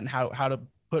all that, and how to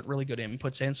put really good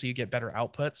inputs in so you get better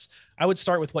outputs. I would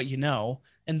start with what you know,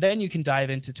 and then you can dive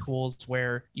into tools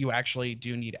where you actually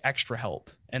do need extra help.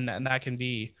 And that can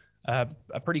be a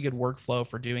pretty good workflow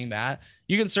for doing that.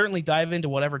 You can certainly dive into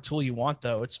whatever tool you want,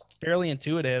 though. It's fairly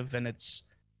intuitive, and it's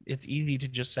easy to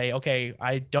just say, okay,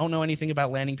 I don't know anything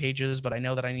about landing pages, but I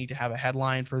know that I need to have a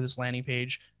headline for this landing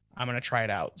page. I'm going to try it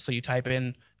out. So you type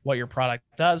in what your product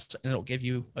does, and it'll give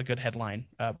you a good headline.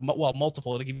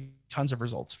 Multiple. It'll give you tons of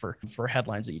results for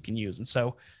headlines that you can use. And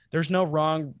so there's no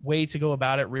wrong way to go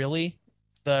about it, really.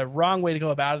 The wrong way to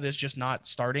go about it is just not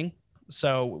starting.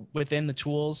 So within the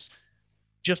tools,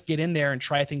 just get in there and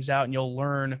try things out, and you'll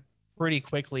learn pretty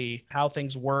quickly how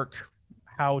things work,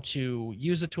 how to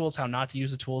use the tools, how not to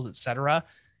use the tools, etc.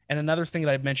 And another thing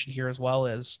that I've mentioned here as well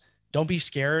is don't be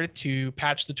scared to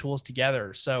patch the tools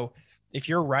together. So if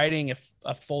you're writing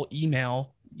a full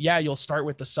email, yeah, you'll start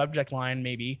with the subject line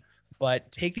maybe,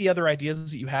 but take the other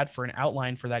ideas that you had for an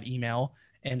outline for that email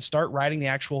and start writing the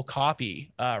actual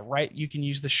copy. You can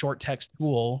use the short text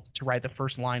tool to write the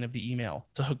first line of the email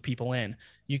to hook people in.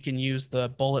 You can use the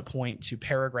bullet point to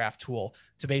paragraph tool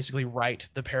to basically write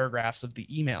the paragraphs of the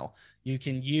email. You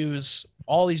can use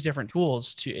all these different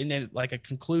tools and then like a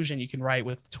conclusion you can write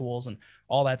with tools and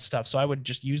all that stuff. So I would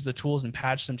just use the tools and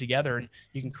patch them together, and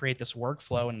you can create this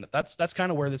workflow. And that's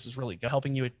kind of where this is really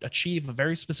helping you achieve a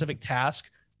very specific task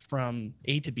from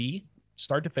A to B,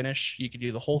 start to finish. You can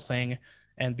do the whole thing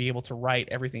and be able to write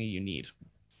everything you need.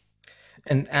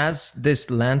 And as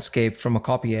this landscape from a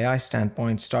Copy AI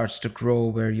standpoint starts to grow,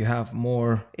 where you have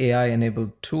more AI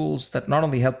enabled tools that not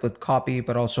only help with copy,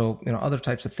 but also, other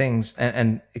types of things,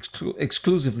 and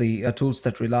exclusively tools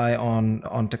that rely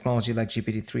on technology like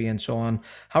GPT-3 and so on,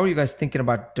 how are you guys thinking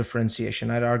about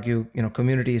differentiation? I'd argue,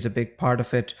 community is a big part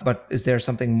of it, but is there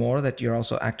something more that you're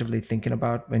also actively thinking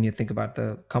about when you think about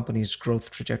the company's growth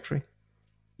trajectory?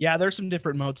 Yeah, there's some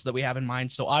different modes that we have in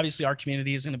mind. So obviously our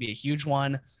community is going to be a huge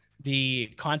one. The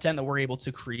content that we're able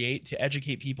to create to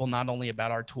educate people not only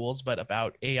about our tools, but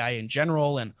about AI in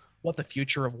general and what the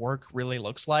future of work really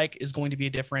looks like is going to be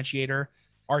a differentiator.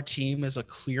 Our team is a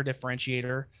clear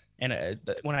differentiator. And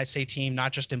when I say team,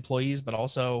 not just employees, but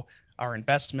also our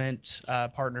investment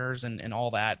partners and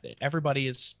all that. Everybody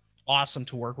is awesome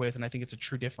to work with. And I think it's a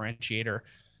true differentiator.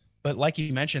 But like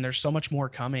you mentioned, there's so much more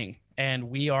coming, and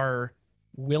we are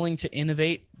willing to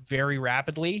innovate very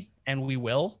rapidly, and we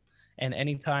will. And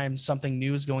anytime something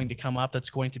new is going to come up that's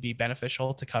going to be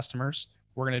beneficial to customers,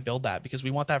 we're going to build that because we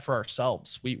want that for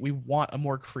ourselves. We want a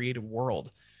more creative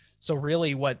world. So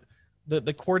really what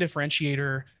the core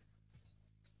differentiator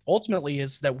ultimately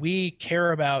is that we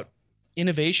care about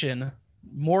innovation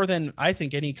more than I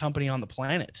think any company on the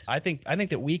planet. I think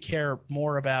that we care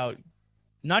more about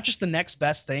not just the next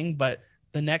best thing, but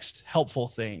the next helpful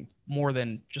thing more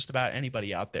than just about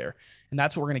anybody out there. And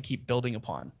that's what we're going to keep building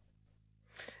upon.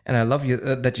 And I love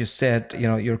that you said,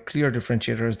 your clear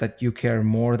differentiator is that you care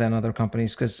more than other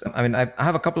companies. Because I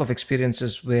have a couple of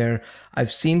experiences where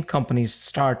I've seen companies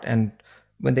start, and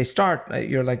when they start,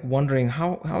 you're like wondering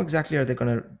how exactly are they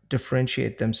going to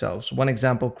differentiate themselves. One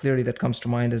example clearly that comes to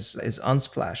mind is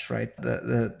Unsplash, right?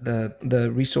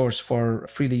 The resource for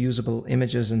freely usable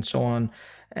images and so on.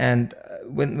 And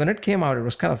when it came out, it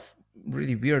was kind of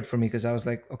really weird for me because I was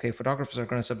like, okay, photographers are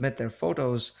going to submit their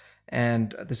photos,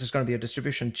 and this is going to be a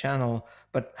distribution channel,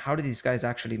 but how do these guys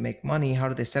actually make money? How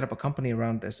do they set up a company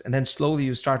around this? And then slowly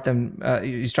you start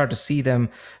to see them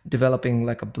developing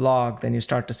like a blog. Then you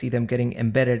start to see them getting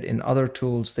embedded in other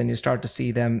tools. Then you start to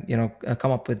see them,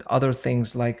 come up with other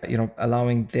things like,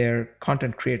 allowing their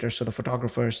content creators, so the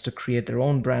photographers, to create their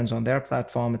own brands on their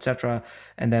platform, etc.,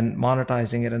 and then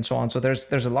monetizing it and so on. So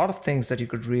there's a lot of things that you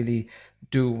could really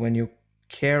do when you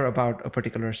care about a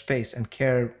particular space and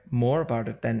care more about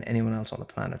it than anyone else on the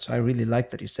planet. So I really like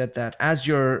that you said that. As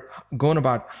you're going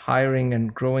about hiring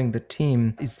and growing the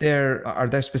team, are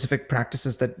there specific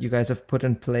practices that you guys have put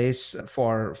in place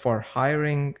for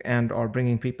hiring and or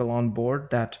bringing people on board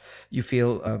that you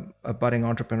feel a budding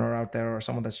entrepreneur out there or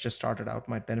someone that's just started out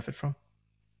might benefit from?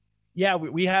 Yeah,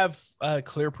 we have a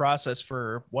clear process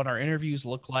for what our interviews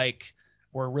look like.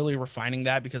 We're really refining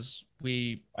that because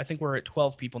I think we're at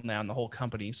 12 people now in the whole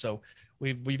company. So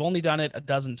we've only done it a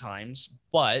dozen times,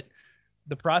 but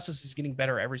the process is getting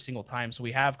better every single time. So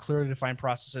we have clearly defined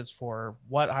processes for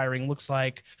what hiring looks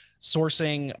like,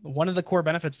 sourcing. One of the core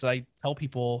benefits that I tell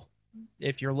people,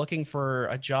 if you're looking for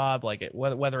a job, like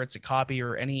whether it's a copy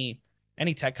or any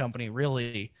tech company,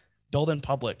 really build in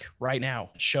public right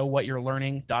now. Show what you're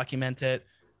learning, document it,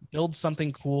 build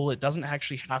something cool. It doesn't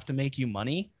actually have to make you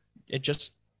money. It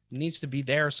just needs to be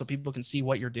there so people can see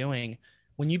what you're doing.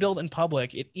 When you build in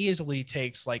public, it easily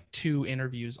takes like 2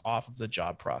 interviews off of the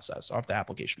job process, off the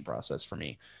application process for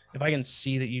me. If I can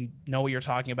see that you know what you're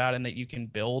talking about and that you can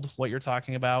build what you're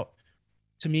talking about,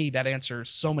 to me, that answers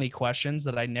so many questions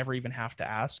that I never even have to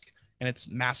ask. And it's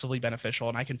massively beneficial.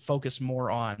 And I can focus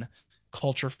more on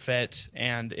culture fit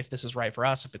and if this is right for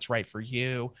us, if it's right for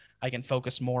you. I can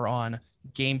focus more on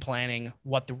game planning,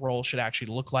 what the role should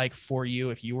actually look like for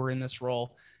you if you were in this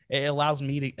role. It allows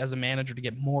me to, as a manager, to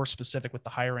get more specific with the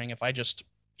hiring. If I just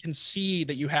can see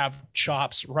that you have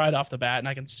chops right off the bat and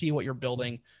I can see what you're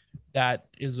building, that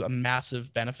is a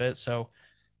massive benefit. So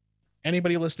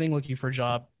anybody listening looking for a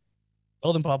job,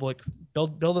 build in public,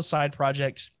 build a side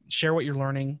project, share what you're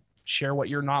learning, share what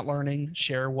you're not learning,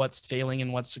 share what's failing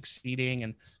and what's succeeding,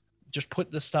 and just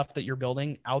put the stuff that you're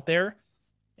building out there,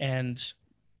 and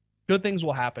good things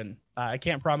will happen. I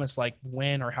can't promise like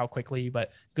when or how quickly,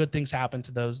 but good things happen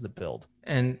to those that build.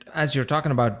 And as you're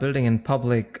talking about building in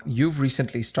public, you've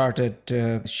recently started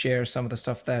to share some of the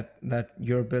stuff that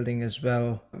you're building as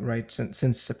well, right?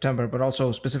 Since September, but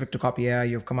also specific to Copy AI,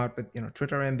 you've come out with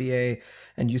Twitter MBA,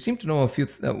 and you seem to know a few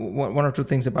one or two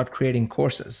things about creating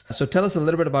courses. So tell us a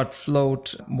little bit about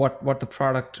Float, what the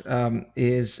product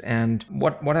is, and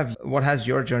what has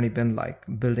your journey been like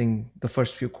building the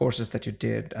first few courses that you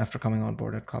did after coming on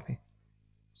board at Copy.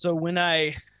 So when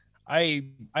I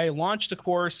launched a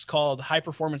course called High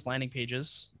Performance Landing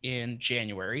Pages in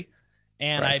January,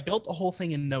 and right. I built the whole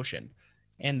thing in Notion.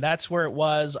 And that's where it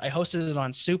was. I hosted it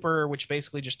on Super, which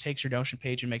basically just takes your Notion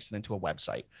page and makes it into a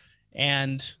website.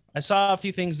 And I saw a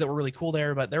few things that were really cool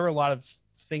there, but there were a lot of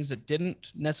things that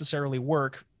didn't necessarily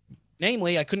work.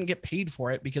 Namely, I couldn't get paid for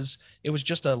it because it was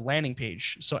just a landing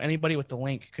page. So anybody with the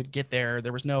link could get there.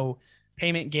 There was no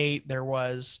payment gate. There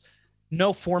was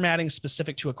no formatting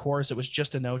specific to a course. It was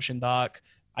just a Notion doc.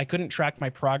 I couldn't track my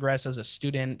progress as a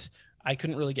student. I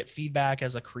couldn't really get feedback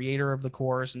as a creator of the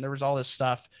course. And there was all this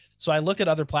stuff. So I looked at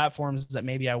other platforms that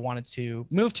maybe I wanted to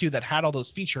move to that had all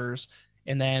those features.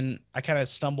 And then I kind of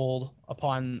stumbled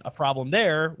upon a problem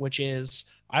there, which is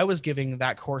I was giving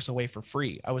that course away for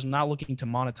free. I was not looking to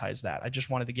monetize that. I just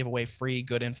wanted to give away free,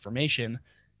 good information.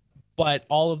 But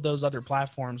all of those other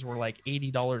platforms were like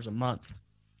 $80 a month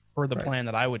for the plan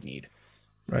that I would need.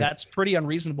 Right. That's pretty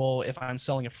unreasonable if I'm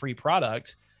selling a free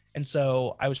product. And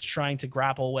so I was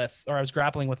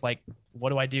grappling with like, what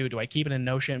do I do? Do I keep it in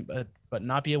Notion, but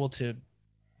not be able to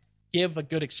give a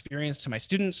good experience to my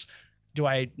students? Do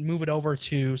I move it over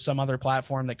to some other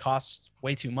platform that costs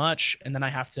way too much? And then I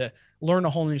have to learn a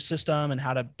whole new system and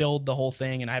how to build the whole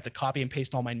thing. And I have to copy and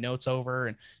paste all my notes over.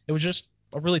 And it was just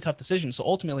a really tough decision. So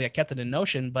ultimately I kept it in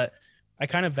Notion, but I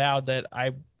kind of vowed that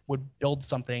I would build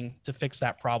something to fix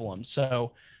that problem.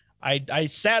 So I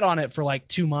sat on it for like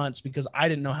 2 months because I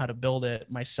didn't know how to build it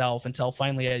myself until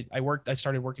finally I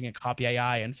started working at Copy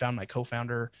AI and found my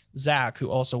co-founder, Zach, who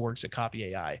also works at Copy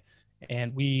AI.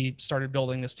 And we started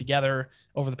building this together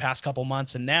over the past couple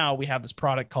months. And now we have this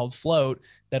product called Float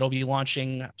that'll be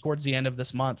launching towards the end of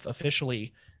this month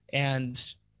officially. And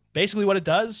basically what it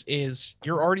does is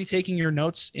you're already taking your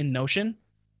notes in Notion.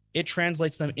 It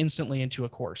translates them instantly into a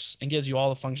course and gives you all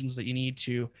the functions that you need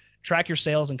to track your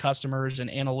sales and customers and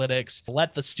analytics,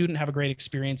 let the student have a great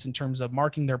experience in terms of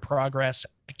marking their progress,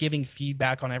 giving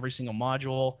feedback on every single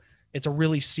module. It's a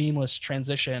really seamless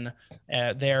transition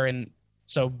there. And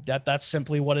So that's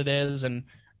simply what it is. And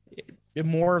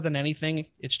more than anything,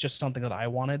 it's just something that I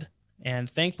wanted. And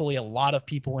thankfully, a lot of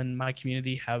people in my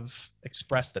community have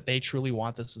expressed that they truly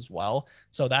want this as well.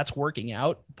 So that's working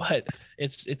out. But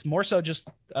it's more so just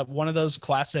one of those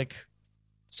classic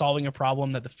solving a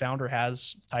problem that the founder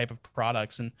has type of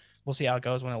products. And we'll see how it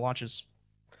goes when it launches.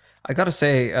 I gotta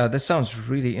say, this sounds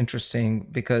really interesting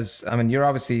because I mean, you're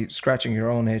obviously scratching your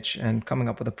own itch and coming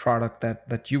up with a product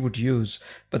that you would use.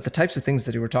 But the types of things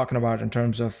that you were talking about in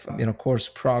terms of course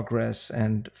progress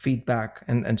and feedback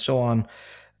and so on,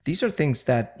 these are things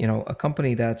that a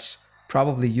company that's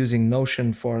probably using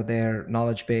Notion for their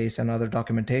knowledge base and other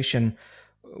documentation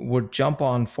would jump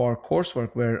on for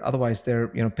coursework, where otherwise they're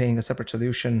paying a separate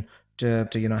solution to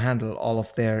handle all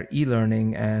of their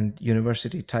e-learning and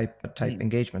university type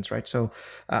engagements, right? So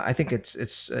I think it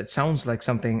sounds like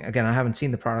something. Again, I haven't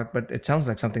seen the product, but it sounds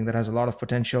like something that has a lot of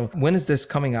potential. When is this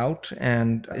coming out,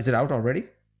 and is it out already?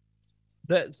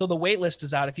 So the wait list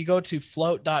is out. If you go to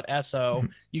float.so,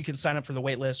 you can sign up for the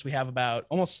wait list. We have about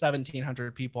almost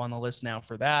 1,700 people on the list now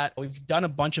for that. We've done a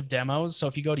bunch of demos. So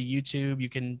if you go to YouTube, you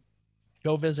can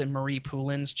go visit Marie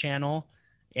Poulin's channel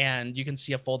and you can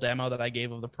see a full demo that I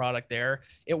gave of the product there.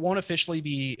 It won't officially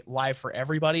be live for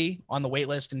everybody on the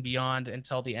waitlist and beyond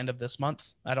until the end of this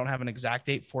month. I don't have an exact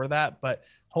date for that, but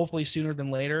hopefully sooner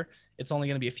than later. It's only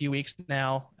going to be a few weeks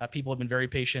now. People have been very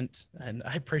patient, and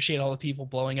I appreciate all the people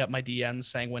blowing up my DMs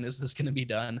saying, when is this going to be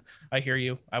done? I hear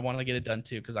you. I want to get it done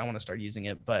too, because I want to start using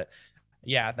it. But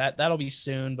yeah, that'll be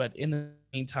soon. But in the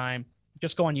meantime,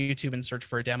 just go on YouTube and search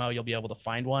for a demo. You'll be able to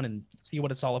find one and see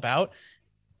what it's all about.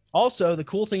 Also, the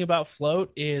cool thing about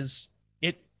Float is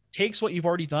it takes what you've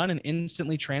already done and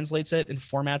instantly translates it and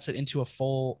formats it into a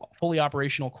fully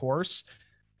operational course.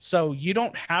 So you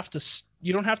don't have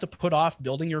to put off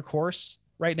building your course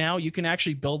right now. You can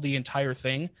actually build the entire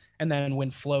thing, and then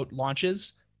when Float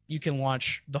launches, you can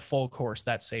launch the full course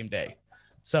that same day.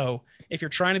 So if you're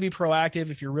trying to be proactive,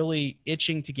 if you're really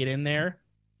itching to get in there,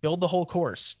 build the whole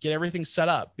course, get everything set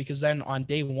up, because then on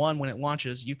day one, when it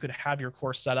launches, you could have your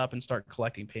course set up and start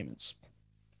collecting payments.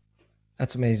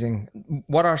 That's amazing.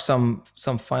 What are some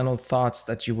final thoughts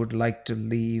that you would like to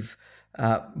leave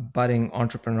budding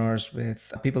entrepreneurs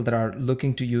with, people that are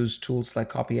looking to use tools like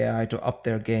Copy AI to up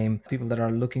their game, people that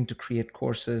are looking to create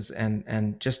courses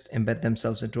and just embed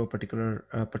themselves into a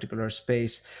particular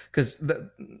space? Because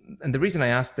the reason I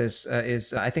ask this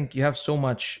is I think you have so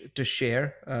much to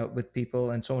share with people,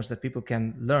 and so much that people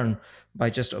can learn by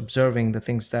just observing the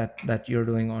things that you're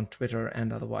doing on Twitter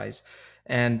and otherwise.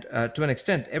 And to an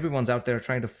extent, everyone's out there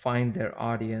trying to find their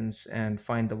audience and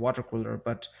find the water cooler,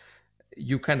 but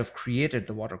you kind of created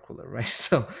the water cooler, right?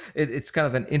 So it's kind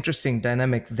of an interesting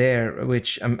dynamic there,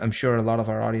 which I'm sure a lot of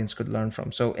our audience could learn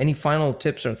from. So any final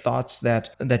tips or thoughts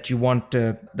that you want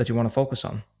to focus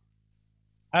on?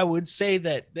 I would say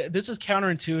that this is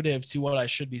counterintuitive to what I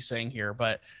should be saying here,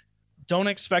 but don't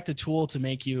expect a tool to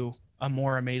make you a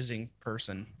more amazing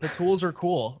person. The tools are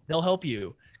cool. They'll help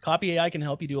you. Copy AI can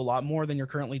help you do a lot more than you're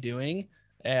currently doing.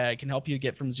 It can help you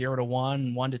get from 0 to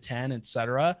 1, 1 to 10,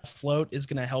 etc. Float is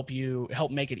going to help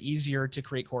make it easier to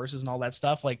create courses and all that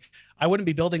stuff. Like, I wouldn't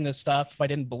be building this stuff if I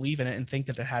didn't believe in it and think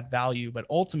that it had value. But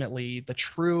ultimately,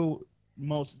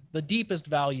 the deepest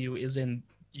value is in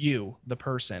you, the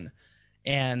person.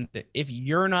 And if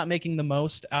you're not making the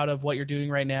most out of what you're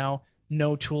doing right now,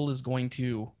 no tool is going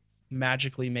to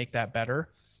magically make that better.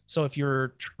 So if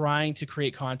you're trying to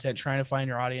create content, trying to find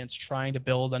your audience, trying to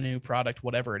build a new product,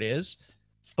 whatever it is,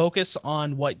 focus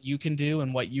on what you can do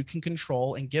and what you can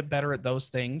control and get better at those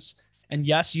things. And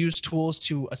yes, use tools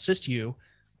to assist you,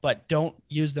 but don't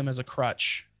use them as a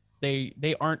crutch.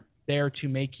 They aren't there to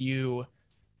make you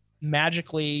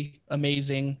magically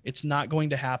amazing. It's not going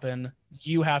to happen.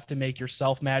 You have to make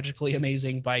yourself magically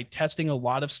amazing by testing a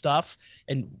lot of stuff.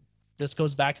 And this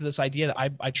goes back to this idea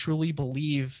that I truly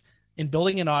believe in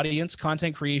building an audience.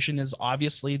 Content creation is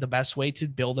obviously the best way to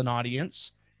build an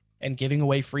audience, and giving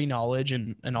away free knowledge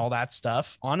and all that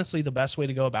stuff. Honestly, the best way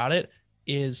to go about it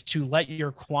is to let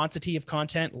your quantity of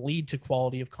content lead to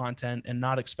quality of content and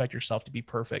not expect yourself to be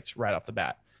perfect right off the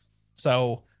bat.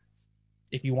 So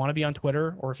if you want to be on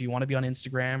Twitter, or if you want to be on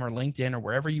Instagram or LinkedIn or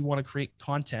wherever you want to create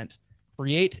content,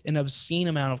 create an obscene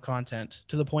amount of content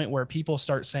to the point where people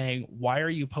start saying, why are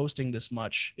you posting this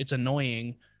much? It's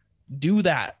annoying. Do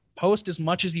that. Post as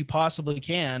much as you possibly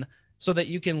can, so that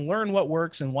you can learn what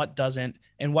works and what doesn't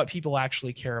and what people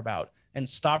actually care about, and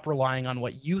stop relying on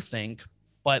what you think,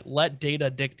 but let data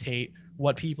dictate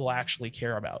what people actually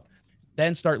care about.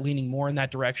 Then start leaning more in that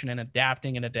direction and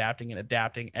adapting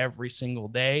every single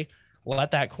day. Let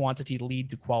that quantity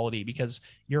lead to quality, because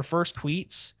your first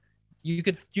tweets, You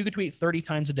could tweet 30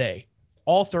 times a day.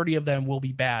 All 30 of them will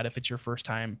be bad if it's your first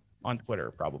time on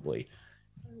Twitter, probably.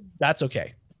 That's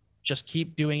okay. Just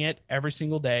keep doing it every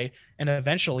single day. And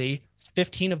eventually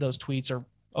 15 of those tweets are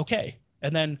okay.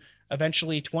 And then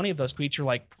eventually 20 of those tweets are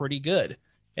like pretty good.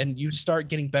 And you start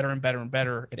getting better and better and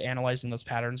better at analyzing those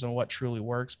patterns and what truly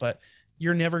works. But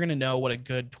you're never going to know what a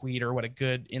good tweet or what a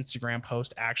good Instagram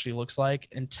post actually looks like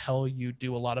until you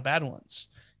do a lot of bad ones.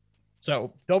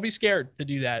 So don't be scared to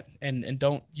do that, and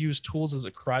don't use tools as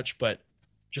a crutch, but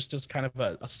just as kind of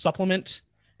a supplement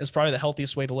is probably the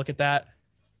healthiest way to look at that.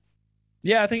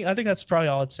 Yeah, I think that's probably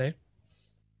all I'd say.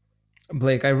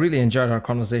 Blake, I really enjoyed our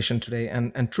conversation today,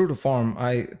 and true to form,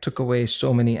 I took away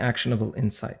so many actionable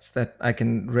insights that I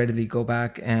can readily go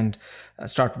back and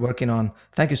start working on.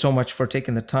 Thank you so much for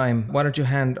taking the time. Why don't you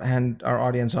hand our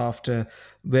audience off to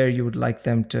where you would like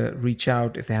them to reach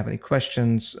out if they have any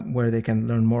questions, where they can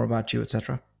learn more about you,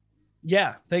 etc.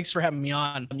 Yeah, thanks for having me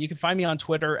on. You can find me on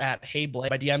Twitter at Hey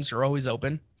Blake. My DMs are always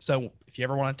open, so if you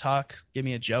ever want to talk, give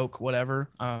me a joke, whatever,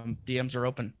 DMs are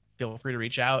open. Feel free to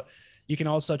reach out. You can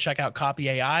also check out Copy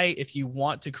AI if you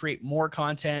want to create more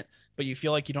content, but you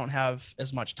feel like you don't have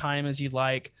as much time as you'd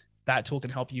like. That tool can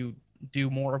help you do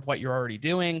more of what you're already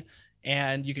doing.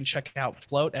 And you can check out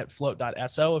Float at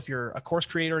float.so. If you're a course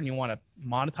creator and you want to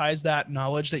monetize that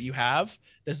knowledge that you have,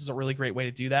 this is a really great way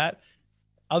to do that.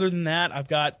 Other than that, I've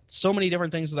got so many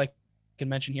different things that I can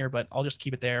mention here, but I'll just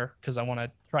keep it there because I want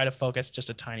to try to focus just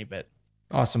a tiny bit.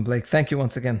 Awesome, Blake. Thank you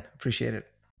once again. Appreciate it.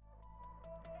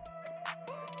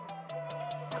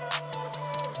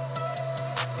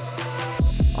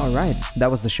 All right,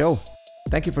 that was the show.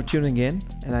 Thank you for tuning in,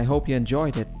 and I hope you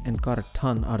enjoyed it and got a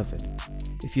ton out of it.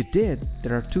 If you did,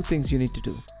 there are 2 things you need to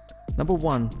do. Number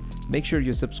 1, make sure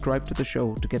you subscribe to the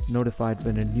show to get notified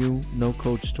when a new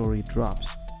no-code story drops.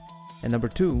 And number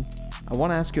 2, I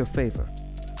want to ask you a favor.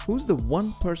 Who's the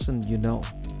one person you know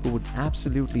who would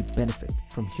absolutely benefit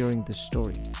from hearing this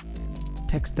story?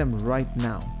 Text them right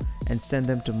now and send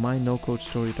them to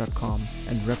mynocodestory.com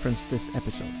and reference this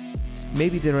episode.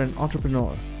 Maybe they're an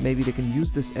entrepreneur, maybe they can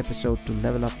use this episode to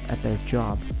level up at their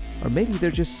job, or maybe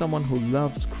they're just someone who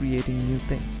loves creating new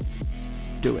things.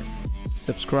 Do it.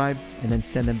 Subscribe and then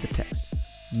send them the text.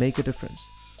 Make a difference.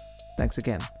 Thanks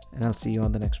again, and I'll see you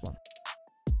on the next one.